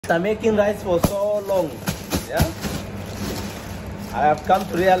After making rice for so long, yeah, I have come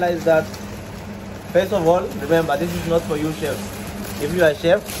to realize that, first of all, remember, this is not for you chefs. If you are a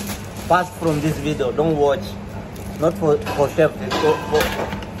chef, pass from this video, don't watch. Not for chefs, it's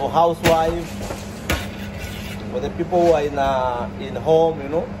for housewives, for the people who are in home, you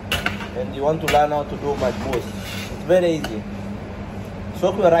know, and you want to learn how to do majbouz. It's very easy.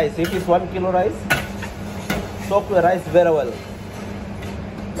 Soak your rice. If it's 1 kilo rice, soak your rice very well,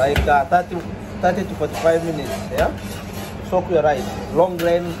 like 30 to 45 minutes. Yeah, soak your rice, long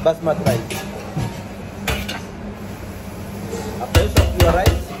grain basmati rice. After you soak your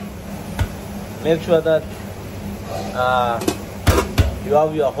rice, make sure that you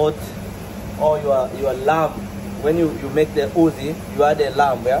have your hot or your lamb. When you make the uzi, you add the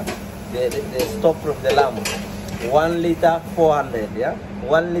lamb, yeah, the stock from the lamb. 1 liter 400, yeah,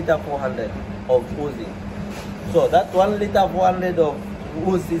 1 liter 400 of uzi. So that 1 liter 400 of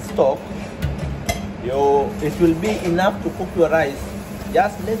uzi stock, it will be enough to cook your rice.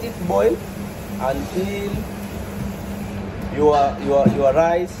 Just let it boil until your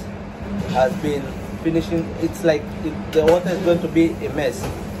rice has been finishing. It's like the water is going to be a mess.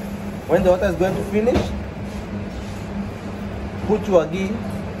 When the water is going to finish, put your ghee,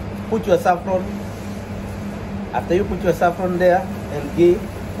 put your saffron. After you put your saffron there and ghee,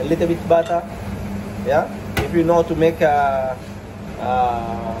 a little bit butter, yeah. If you know how to make a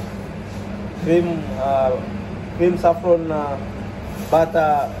cream saffron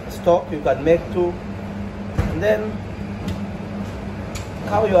butter stock, you can make too. And then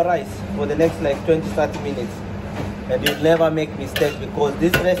cover your rice for the next like 20-30 minutes, and you'll never make mistake, because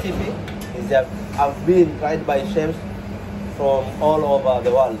this recipe have been tried by chefs from all over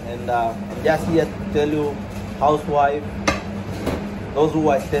the world, and I'm just here to tell you, housewife, those who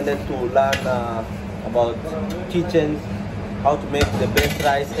are extended to learn about kitchens, how to make the best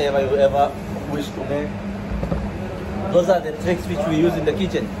rice you ever wish to make. Those are the tricks which we use in the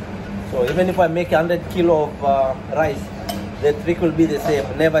kitchen. So even if I make 100 kilo of rice, the trick will be the same,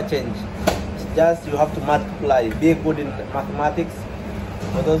 never change. It's just you have to multiply, be good in mathematics.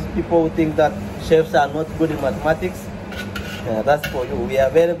 For those people who think that chefs are not good in mathematics, that's for you. We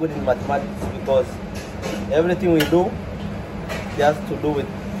are very good in mathematics, because everything we do has to do with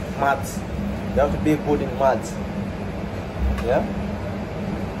maths. You have to be good in maths. Yeah?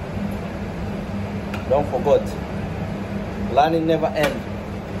 Don't forget. Learning never ends.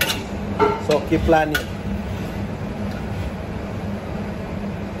 So keep learning.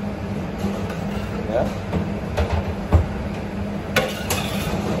 Yeah?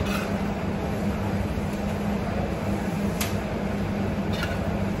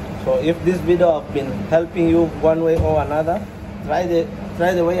 So if this video has been helping you one way or another, try the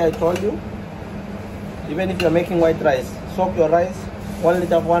way I told you. Even if you're making white rice, soak your rice, 1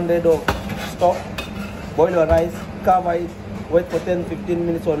 liter 100 of stock, boil your rice, cover it, wait for 10-15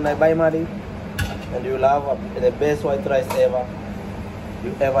 minutes on my bain-marie, and you'll have the best white rice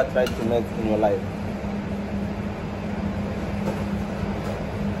you ever tried to make in your life.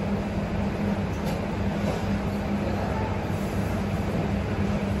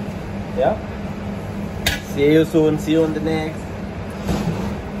 Yeah? See you soon, see you on the next,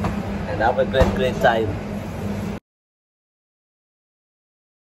 and have a great time.